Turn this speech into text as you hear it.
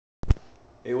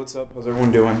Hey, what's up? How's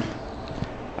everyone doing?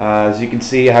 As you can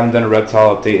see, I haven't done a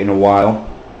reptile update in a while,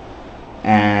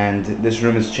 and this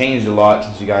room has changed a lot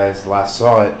since you guys last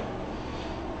saw it.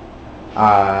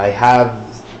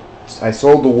 I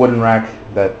sold the wooden rack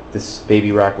that this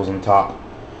baby rack was on top,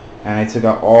 and I took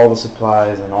out all the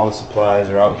supplies, and all the supplies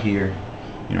are out here.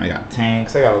 You know, I got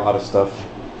tanks, I got a lot of stuff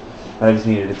that I just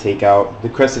needed to take out. The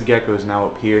crested gecko is now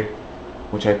up here,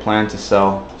 which I plan to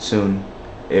sell soon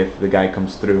if the guy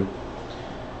comes through.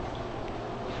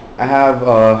 I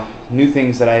have new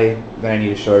things that I need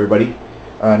to show everybody.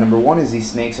 Number one is these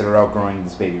snakes that are outgrowing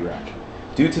this baby rack.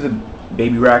 Due to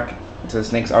the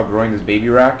snakes outgrowing this baby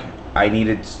rack,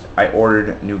 I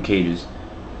ordered new cages.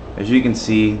 As you can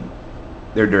see,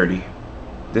 they're dirty.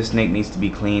 This snake needs to be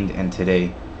cleaned, and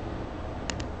today.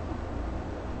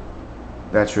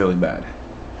 That's really bad.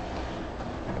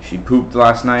 She pooped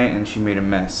last night and she made a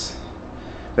mess.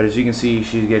 But as you can see,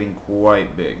 she's getting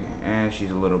quite big, and she's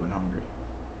a little bit hungry.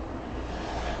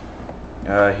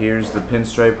 Here's the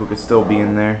pinstripe, who could still be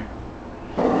in there.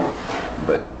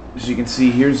 But as you can see,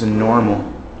 here's a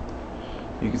normal.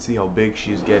 You can see how big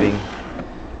she's getting.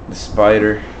 The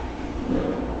spider,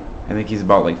 I think he's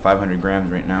about like 500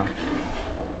 grams right now.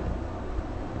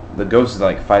 The ghost is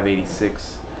like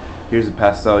 586. Here's the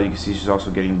pastel, you can see she's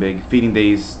also getting big. Feeding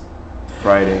day's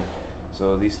Friday,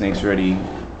 so these snakes they're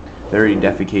already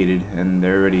defecated and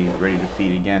they're already ready to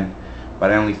feed again.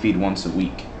 But I only feed once a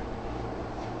week.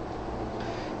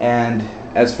 And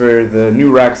as for the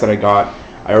new racks that I got,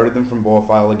 I ordered them from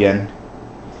Reptile again.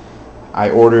 I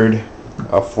ordered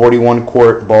a 41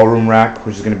 quart ballroom rack,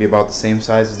 which is going to be about the same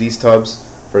size as these tubs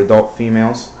for adult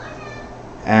females.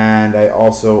 And I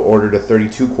also ordered a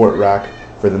 32 quart rack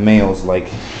for the males,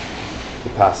 like the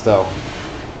pastel.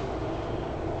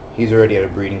 He's already at a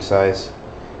breeding size.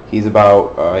 He's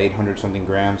about 800 something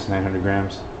grams, 900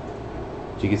 grams.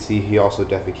 As you can see, he also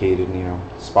defecated. You know,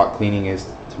 spot cleaning is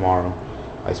tomorrow.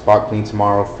 I spot clean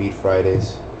tomorrow, feed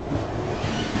Fridays.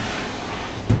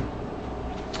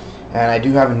 And I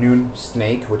do have a new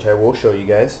snake, which I will show you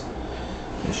guys.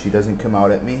 If she doesn't come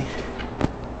out at me.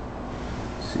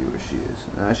 Let's see where she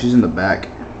is. She's in the back.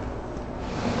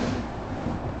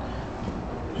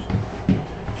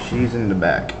 She's in the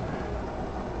back.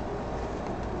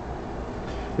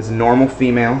 It's a normal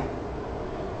female,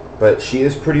 but she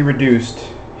is pretty reduced.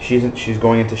 She's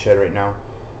going into shed right now.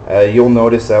 You'll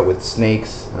notice that with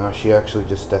snakes, she actually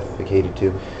just defecated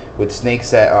too. With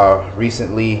snakes that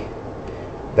recently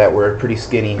that were pretty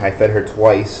skinny, I fed her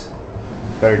twice.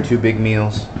 Fed her 2 big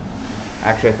meals.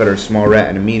 Actually, I fed her a small rat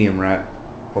and a medium rat.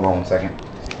 Hold on one second.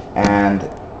 And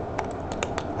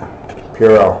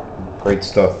Purell, great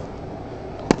stuff.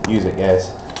 Use it,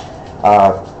 guys.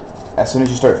 As soon as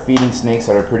you start feeding snakes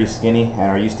that are pretty skinny and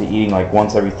are used to eating like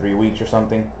once every 3 weeks or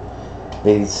something,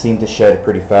 they seem to shed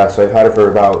pretty fast. So I've had her for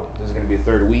about, this is going to be the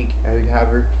 3rd week I have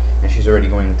her, and she's already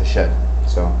going into shed.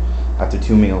 So after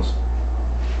 2 meals.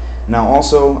 Now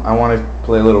also, I want to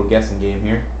play a little guessing game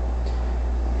here.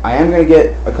 I am going to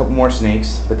get a couple more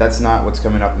snakes, but that's not what's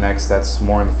coming up next. That's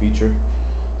more in the future,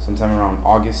 sometime around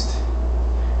August.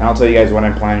 And I'll tell you guys what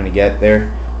I'm planning to get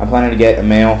there. I'm planning to get a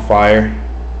male fire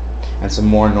and some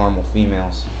more normal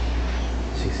females.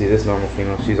 So you see this normal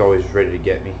female, she's always ready to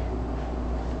get me.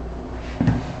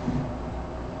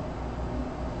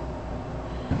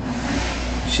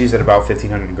 She's at about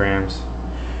 1,500 grams.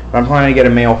 But I'm planning to get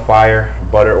a male fire,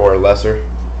 butter, or a lesser,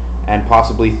 and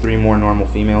possibly 3 more normal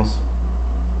females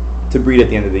to breed at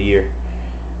the end of the year.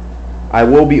 I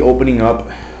will be opening up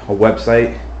a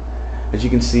website. As you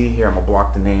can see here, I'm going to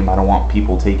block the name. I don't want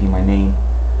people taking my name.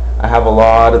 I have a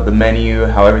lot of the menu,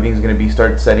 how everything's going to be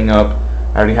started setting up.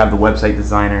 I already have the website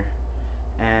designer.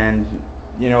 And,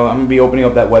 you know, I'm going to be opening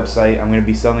up that website. I'm going to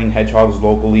be selling hedgehogs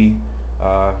locally,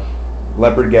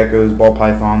 leopard geckos, ball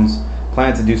pythons,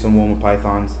 plan to do some Woma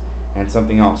pythons, and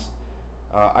something else.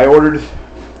 I ordered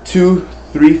 2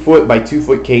 3-foot by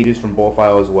 2-foot cages from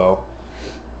Reptile as well,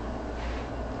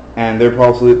 and they're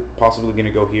possibly going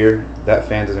to go here. That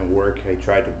fan doesn't work. I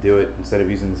tried to do it instead of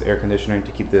using this air conditioner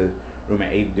to keep the room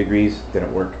at 80 degrees.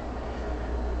 Didn't work.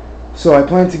 So I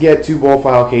plan to get 2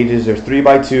 Reptile cages. They're 3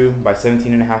 by 2 by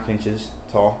 17.5 inches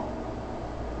tall.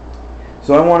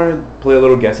 So I want to play a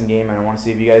little guessing game, and I want to see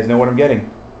if you guys know what I'm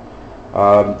getting.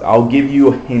 I'll give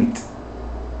you a hint.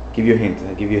 I'll give you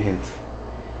a hint.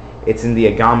 It's in the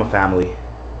Agama family.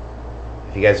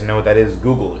 If you guys know what that is,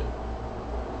 Google it.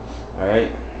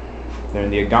 Alright? They're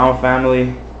in the Agama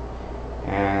family,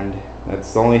 and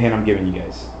that's the only hint I'm giving you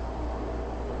guys.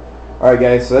 Alright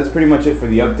guys, so that's pretty much it for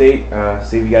the update.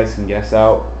 See if you guys can guess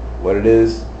out what it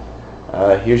is.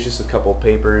 Here's just a couple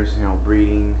papers, you know,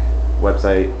 breeding,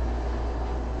 website,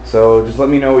 So just let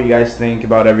me know what you guys think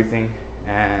about everything,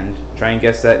 and try and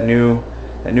guess that new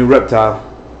reptile.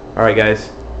 All right,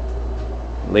 guys.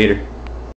 Later.